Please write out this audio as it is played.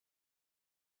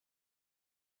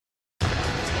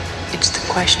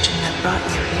question that brought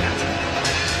you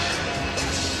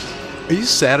here. Are you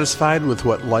satisfied with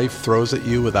what life throws at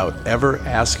you without ever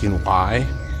asking why?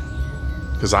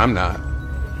 Because I'm not.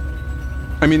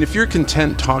 I mean, if you're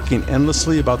content talking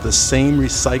endlessly about the same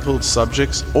recycled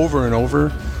subjects over and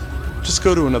over, just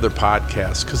go to another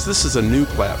podcast, because this is a new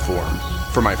platform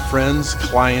for my friends,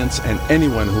 clients, and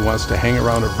anyone who wants to hang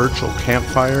around a virtual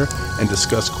campfire and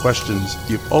discuss questions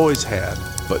you've always had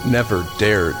but never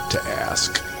dared to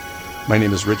ask. My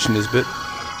name is Rich Nisbet.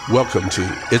 Welcome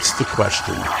to It's the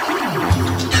Question.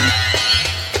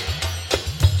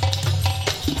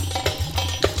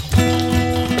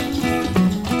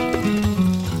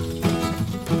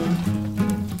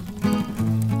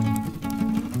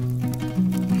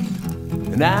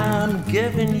 And I'm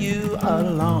giving you a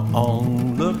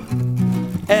long look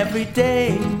every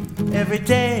day, every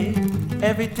day,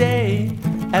 every day,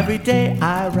 every day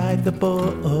I write the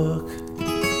book.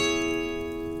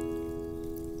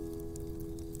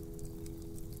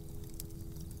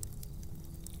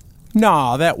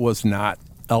 Nah, that was not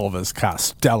Elvis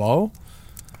Costello.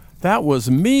 That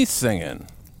was me singing.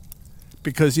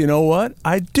 Because you know what?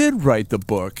 I did write the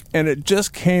book, and it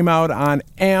just came out on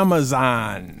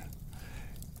Amazon.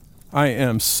 I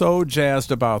am so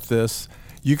jazzed about this.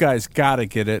 You guys got to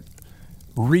get it.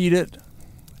 Read it.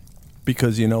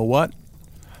 Because you know what?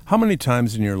 How many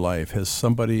times in your life has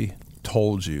somebody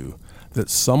told you that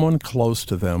someone close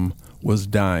to them was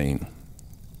dying?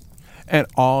 And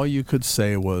all you could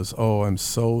say was, oh, I'm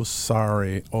so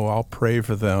sorry. Oh, I'll pray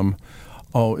for them.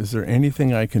 Oh, is there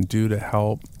anything I can do to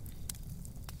help?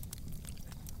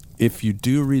 If you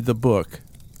do read the book,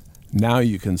 now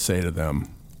you can say to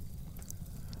them,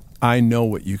 I know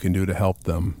what you can do to help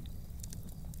them.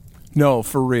 No,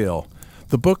 for real.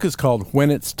 The book is called When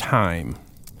It's Time.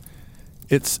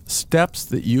 It's steps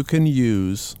that you can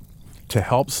use to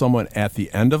help someone at the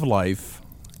end of life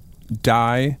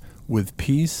die with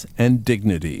peace and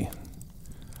dignity,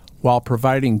 while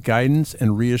providing guidance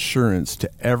and reassurance to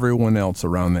everyone else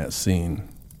around that scene.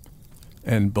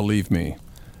 And believe me,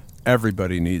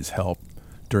 everybody needs help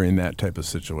during that type of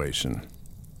situation.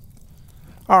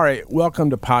 All right, welcome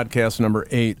to podcast number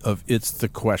 8 of It's the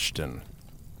Question.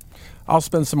 I'll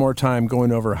spend some more time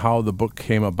going over how the book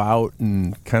came about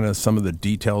and kind of some of the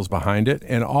details behind it.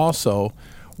 And also,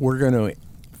 we're going to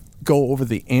go over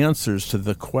the answers to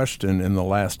the question in the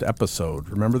last episode.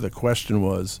 Remember, the question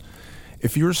was,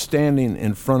 if you were standing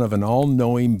in front of an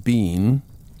all-knowing being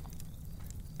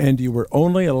and you were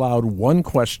only allowed one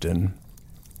question,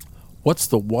 what's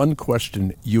the one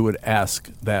question you would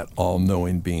ask that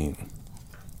all-knowing being?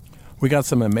 We got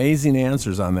some amazing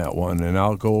answers on that one, and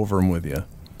I'll go over them with you.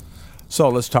 So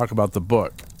let's talk about the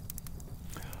book.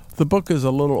 The book is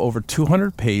a little over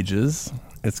 200 pages.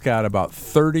 It's got about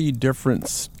 30 different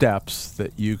steps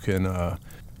that you can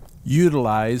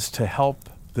utilize to help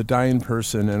the dying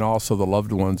person and also the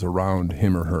loved ones around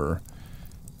him or her.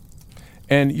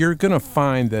 And you're going to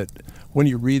find that when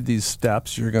you read these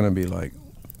steps, you're going to be like,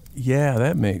 yeah,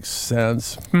 that makes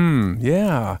sense.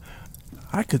 Yeah,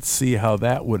 I could see how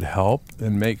that would help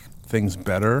and make things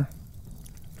better.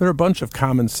 There are a bunch of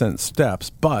common sense steps,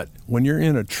 but when you're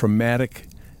in a traumatic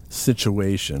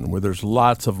situation where there's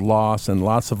lots of loss and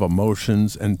lots of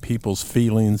emotions and people's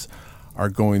feelings are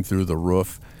going through the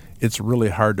roof, it's really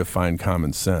hard to find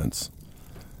common sense.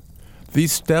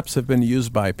 These steps have been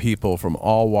used by people from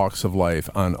all walks of life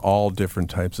on all different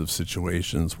types of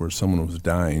situations where someone was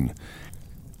dying.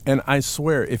 And I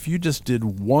swear, if you just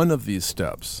did one of these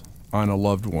steps on a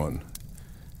loved one,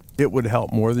 it would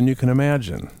help more than you can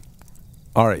imagine.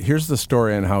 All right, here's the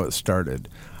story on how it started.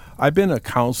 I've been a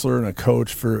counselor and a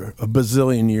coach for a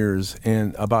bazillion years,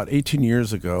 and about 18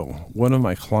 years ago, one of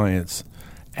my clients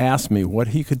asked me what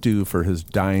he could do for his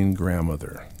dying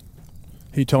grandmother.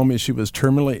 He told me she was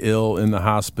terminally ill in the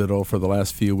hospital for the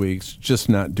last few weeks, just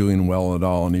not doing well at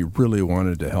all, and he really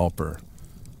wanted to help her.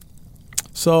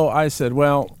 So I said,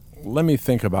 well, let me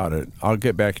think about it. I'll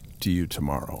get back to you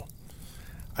tomorrow.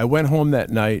 I went home that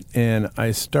night, and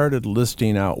I started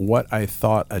listing out what I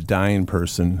thought a dying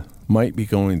person might be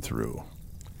going through.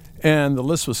 And the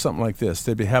list was something like this.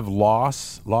 They'd have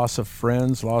loss of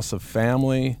friends, loss of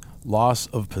family, loss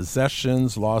of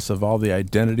possessions, loss of all the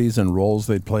identities and roles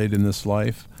they'd played in this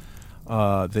life.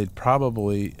 They'd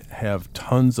probably have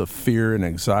tons of fear and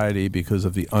anxiety because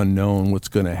of the unknown. What's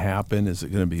going to happen? Is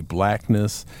it going to be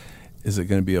blackness? Is it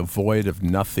going to be a void of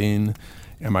nothing?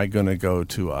 Am I going to go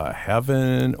to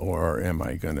heaven, or am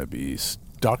I going to be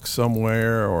stuck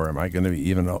somewhere, or am I going to be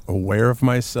even aware of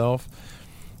myself?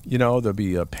 You know, there'll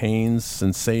be pains,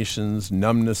 sensations,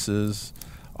 numbnesses,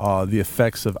 the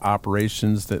effects of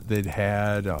operations that they'd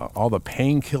had, all the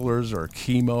painkillers or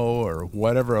chemo or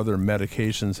whatever other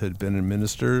medications had been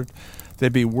administered.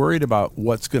 They'd be worried about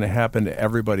what's going to happen to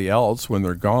everybody else when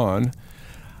they're gone.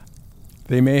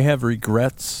 They may have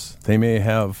regrets. They may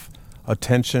have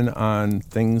attention on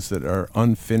things that are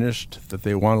unfinished that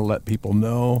they want to let people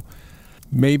know.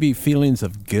 Maybe feelings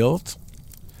of guilt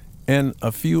and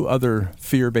a few other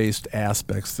fear-based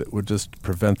aspects that would just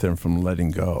prevent them from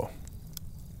letting go.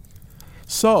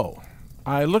 So,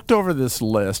 I looked over this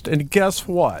list, and guess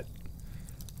what?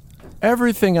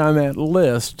 Everything on that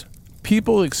list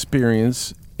people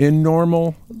experience in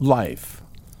normal life.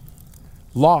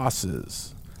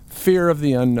 Losses, fear of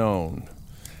the unknown,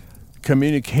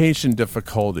 communication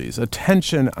difficulties,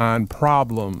 attention on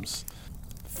problems,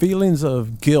 feelings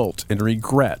of guilt and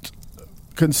regret,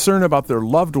 concern about their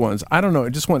loved ones. I don't know.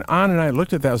 It just went on, and I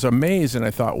looked at that. I was amazed, and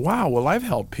I thought, wow, well, I've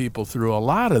helped people through a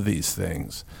lot of these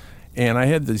things. And I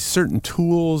had these certain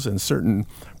tools and certain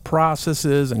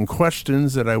processes and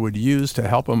questions that I would use to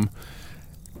help them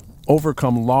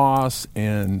overcome loss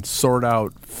and sort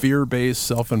out fear-based,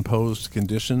 self-imposed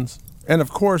conditions. And,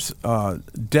 of course,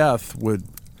 death would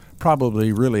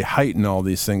probably really heighten all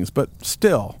these things. But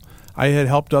still, I had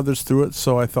helped others through it,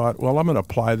 so I thought, well, I'm going to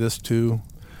apply this to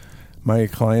my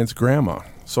client's grandma.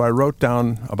 So I wrote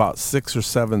down about 6 or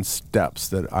 7 steps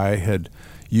that I had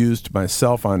used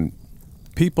myself on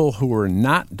people who were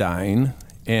not dying,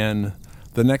 and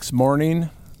the next morning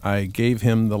I gave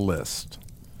him the list.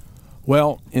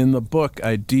 Well, in the book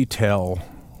I detail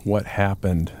what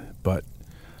happened, but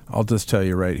I'll just tell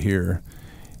you right here.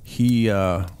 He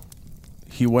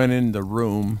went in the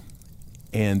room,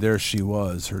 and there she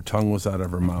was. Her tongue was out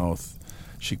of her mouth.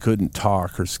 She couldn't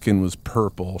talk. Her skin was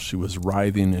purple. She was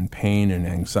writhing in pain and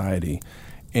anxiety.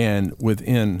 And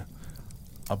within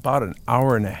about an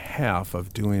hour and a half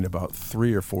of doing about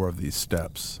 3 or 4 of these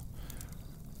steps,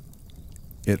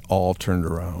 it all turned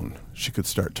around. She could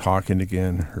start talking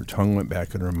again. Her tongue went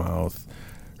back in her mouth.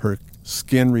 Her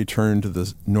skin returned to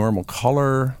the normal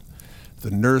color.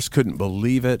 The nurse couldn't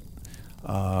believe it.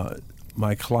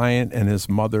 My client and his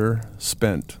mother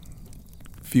spent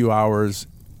a few hours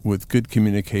with good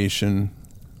communication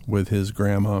with his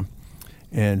grandma,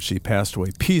 and she passed away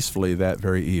peacefully that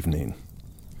very evening.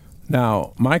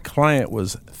 Now, my client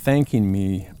was thanking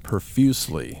me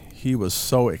profusely. He was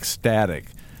so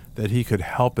ecstatic that he could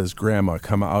help his grandma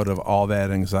come out of all that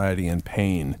anxiety and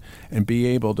pain and be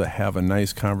able to have a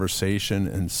nice conversation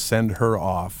and send her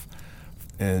off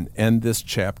and end this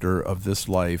chapter of this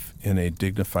life in a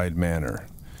dignified manner.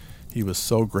 He was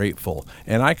so grateful.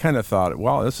 And I kind of thought,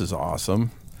 wow, this is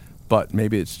awesome, but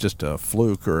maybe it's just a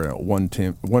fluke or a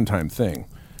one-time thing.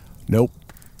 Nope.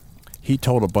 He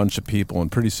told a bunch of people,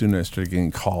 and pretty soon I started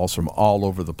getting calls from all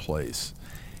over the place.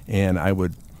 And I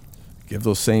would give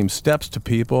those same steps to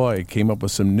people. I came up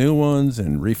with some new ones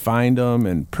and refined them,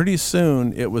 and pretty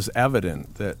soon it was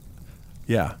evident that,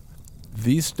 yeah,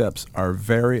 these steps are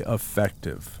very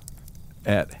effective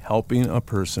at helping a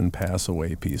person pass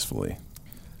away peacefully.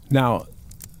 Now,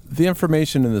 the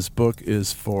information in this book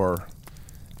is for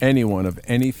anyone of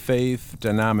any faith,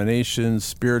 denomination,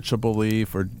 spiritual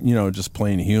belief, or, just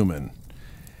plain human.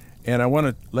 And I want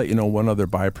to let you know one other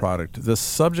byproduct. The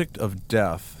subject of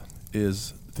death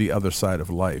is the other side of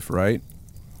life, right?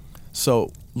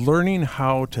 So learning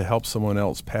how to help someone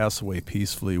else pass away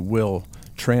peacefully will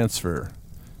transfer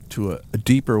to a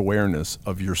deeper awareness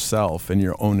of yourself and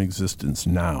your own existence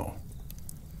now.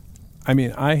 I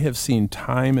mean, I have seen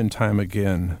time and time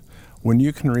again when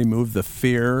you can remove the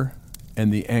fear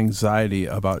and the anxiety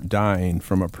about dying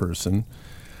from a person,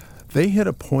 they hit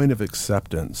a point of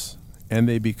acceptance and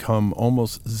they become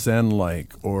almost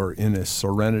Zen-like or in a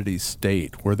serenity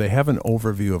state where they have an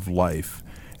overview of life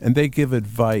and they give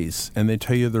advice and they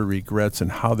tell you their regrets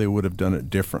and how they would have done it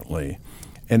differently.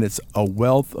 And it's a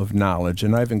wealth of knowledge,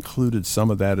 and I've included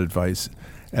some of that advice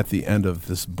at the end of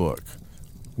this book.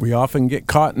 We often get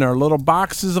caught in our little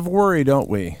boxes of worry, don't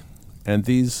we? And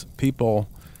these people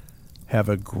have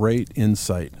a great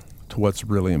insight to what's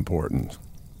really important.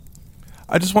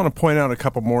 I just want to point out a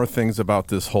couple more things about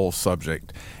this whole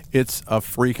subject. It's a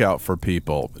freak out for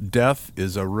people. Death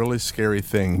is a really scary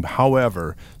thing.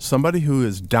 However, somebody who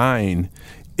is dying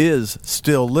is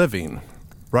still living,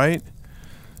 right?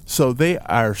 So they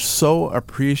are so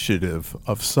appreciative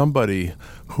of somebody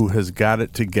who has got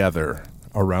it together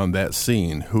around that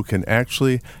scene, who can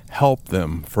actually help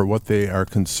them for what they are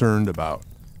concerned about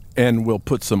and will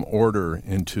put some order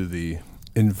into the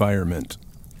environment.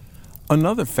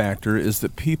 Another factor is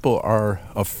that people are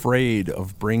afraid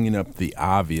of bringing up the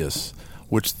obvious,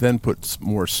 which then puts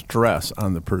more stress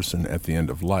on the person at the end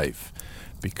of life.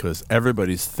 because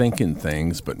everybody's thinking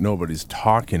things, but nobody's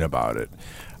talking about it.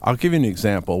 I'll give you an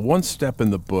example. One step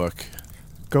in the book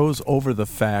goes over the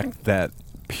fact that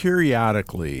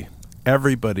periodically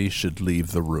everybody should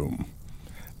leave the room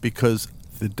because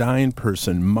the dying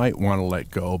person might want to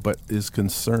let go, but is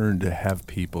concerned to have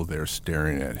people there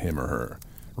staring at him or her,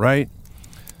 right?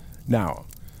 Now,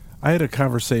 I had a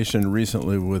conversation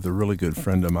recently with a really good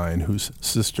friend of mine whose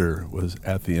sister was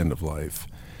at the end of life,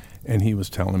 and he was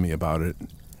telling me about it.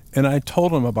 And I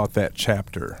told him about that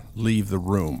chapter, Leave the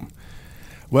Room.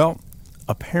 Well,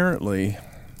 apparently,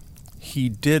 he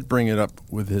did bring it up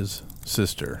with his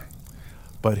sister,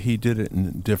 but he did it in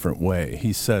a different way.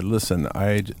 He said, listen,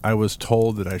 I was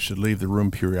told that I should leave the room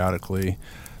periodically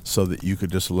so that you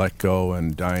could just let go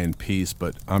and die in peace,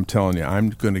 but I'm telling you,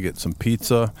 I'm going to get some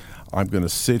pizza, I'm going to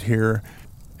sit here,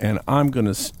 and I'm going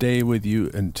to stay with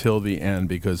you until the end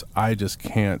because I just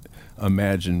can't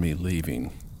imagine me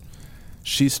leaving.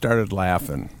 She started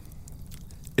laughing.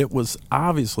 It was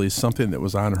obviously something that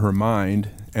was on her mind,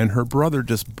 and her brother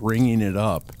just bringing it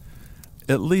up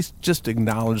at least just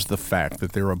acknowledged the fact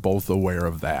that they were both aware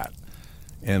of that.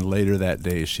 And later that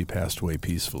day, she passed away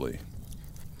peacefully.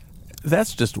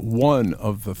 That's just one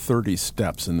of the 30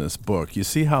 steps in this book. You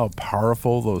see how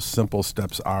powerful those simple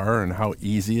steps are and how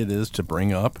easy it is to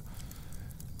bring up?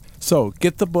 So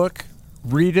get the book,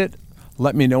 read it,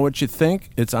 let me know what you think.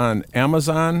 It's on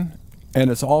Amazon,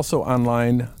 and it's also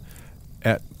online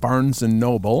at Barnes &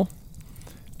 Noble.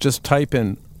 Just type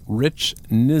in Rich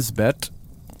Nisbet,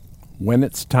 When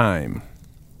It's Time.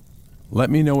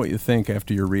 Let me know what you think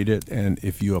after you read it, and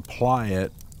if you apply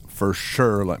it, for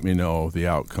sure let me know the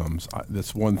outcomes.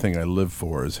 That's one thing I live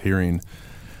for, is hearing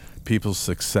people's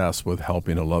success with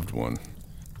helping a loved one.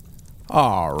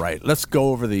 All right, let's go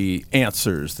over the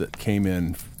answers that came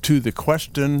in to the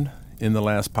question in the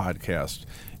last podcast.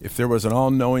 If there was an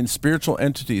all-knowing spiritual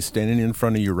entity standing in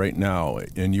front of you right now,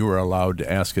 and you were allowed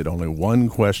to ask it only one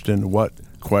question, what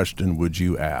question would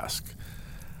you ask?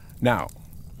 Now,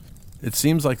 it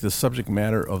seems like the subject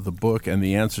matter of the book and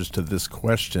the answers to this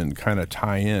question kind of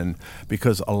tie in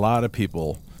because a lot of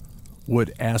people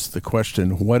would ask the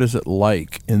question, what is it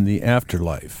like in the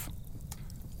afterlife?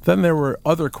 Then there were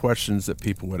other questions that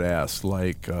people would ask,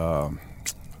 like,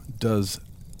 does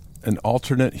an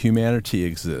alternate humanity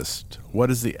exist? What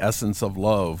is the essence of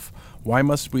love? Why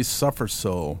must we suffer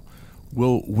so?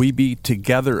 Will we be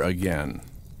together again?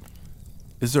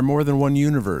 Is there more than one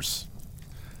universe?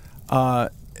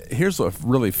 Here's a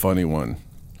really funny one.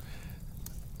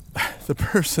 The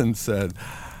person said,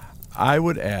 I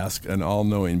would ask an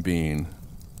all-knowing being,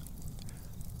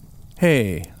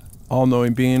 hey,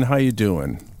 all-knowing being, how you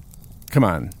doing? Come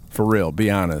on, for real, be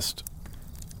honest.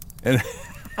 And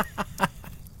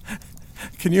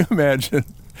can you imagine?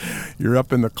 You're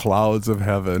up in the clouds of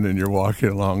heaven and you're walking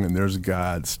along and there's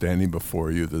God standing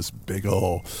before you, this big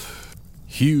old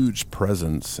huge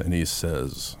presence, and he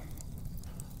says,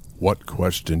 what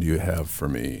question do you have for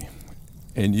me?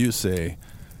 And you say,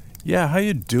 yeah, how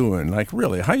you doing? Like,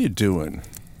 really, how you doing?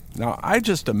 Now, I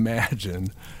just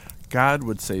imagine God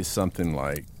would say something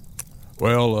like,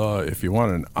 well, if you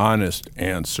want an honest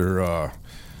answer,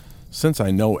 since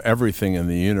I know everything in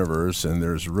the universe and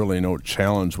there's really no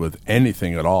challenge with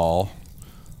anything at all,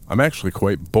 I'm actually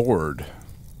quite bored.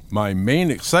 My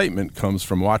main excitement comes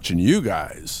from watching you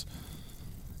guys.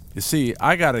 You see,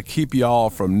 I got to keep y'all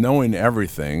from knowing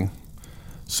everything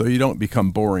so you don't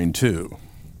become boring too.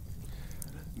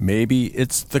 Maybe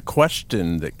it's the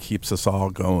question that keeps us all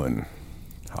going.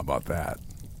 How about that?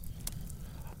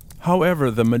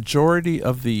 However, the majority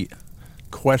of the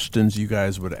questions you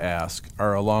guys would ask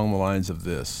are along the lines of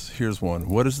this. Here's one.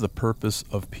 What is the purpose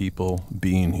of people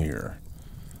being here?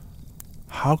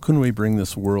 How can we bring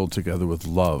this world together with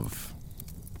love?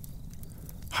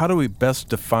 How do we best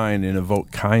define and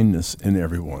evoke kindness in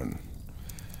everyone?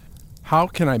 How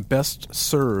can I best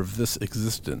serve this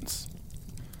existence?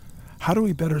 How do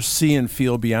we better see and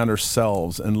feel beyond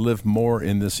ourselves and live more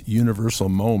in this universal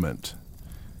moment?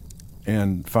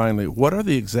 And finally, what are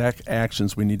the exact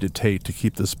actions we need to take to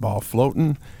keep this ball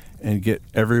floating and get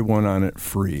everyone on it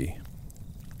free?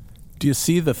 Do you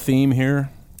see the theme here?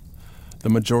 The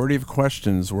majority of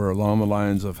questions were along the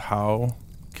lines of how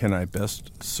can I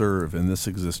best serve in this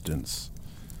existence?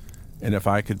 And if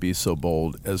I could be so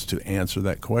bold as to answer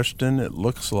that question, it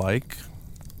looks like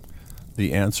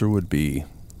the answer would be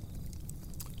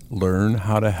learn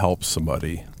how to help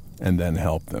somebody and then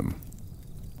help them.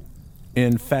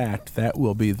 In fact, that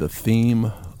will be the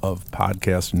theme of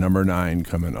podcast number 9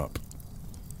 coming up.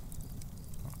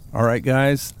 All right,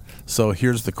 guys. So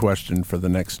here's the question for the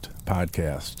next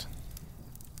podcast.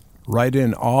 Write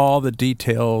in all the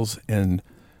details and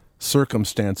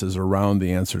circumstances around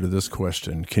the answer to this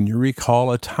question. Can you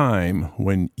recall a time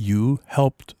when you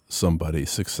helped somebody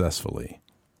successfully?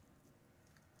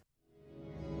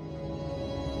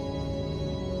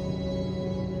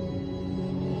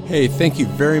 Hey, thank you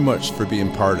very much for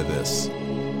being part of this.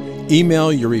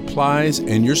 Email your replies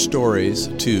and your stories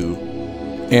to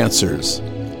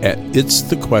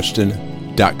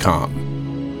answers@itsthequestion.com.